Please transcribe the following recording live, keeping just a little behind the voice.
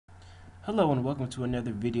Hello and welcome to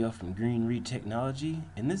another video from Green Read Technology.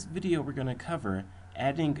 In this video we're going to cover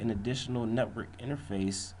adding an additional network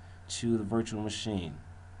interface to the virtual machine.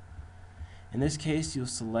 In this case you'll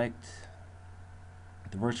select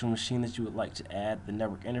the virtual machine that you would like to add the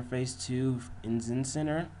network interface to in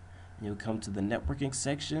Xenserver, and you'll come to the networking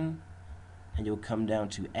section and you'll come down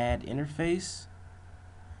to add interface.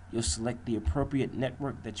 You'll select the appropriate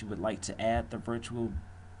network that you would like to add the virtual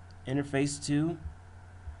interface to.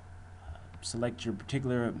 Select your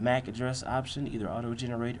particular MAC address option, either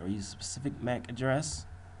auto-generate or use a specific MAC address.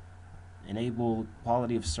 Enable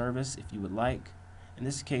quality of service if you would like. In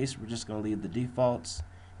this case, we're just going to leave the defaults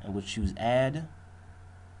and we'll choose Add.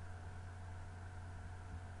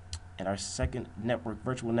 And our second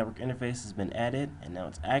virtual network interface has been added and now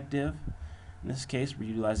it's active. In this case, we're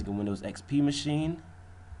utilizing a Windows XP machine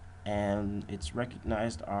and it's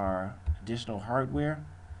recognized our additional hardware.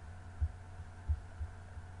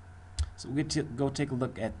 So we'll get to go take a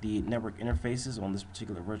look at the network interfaces on this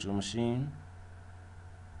particular virtual machine.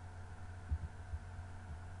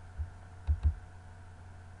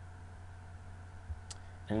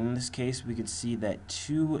 And in this case, we can see that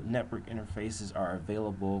two network interfaces are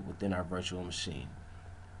available within our virtual machine.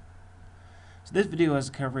 So this video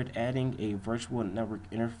has covered adding a virtual network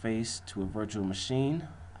interface to a virtual machine.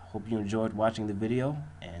 I hope you enjoyed watching the video,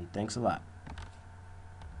 and thanks a lot.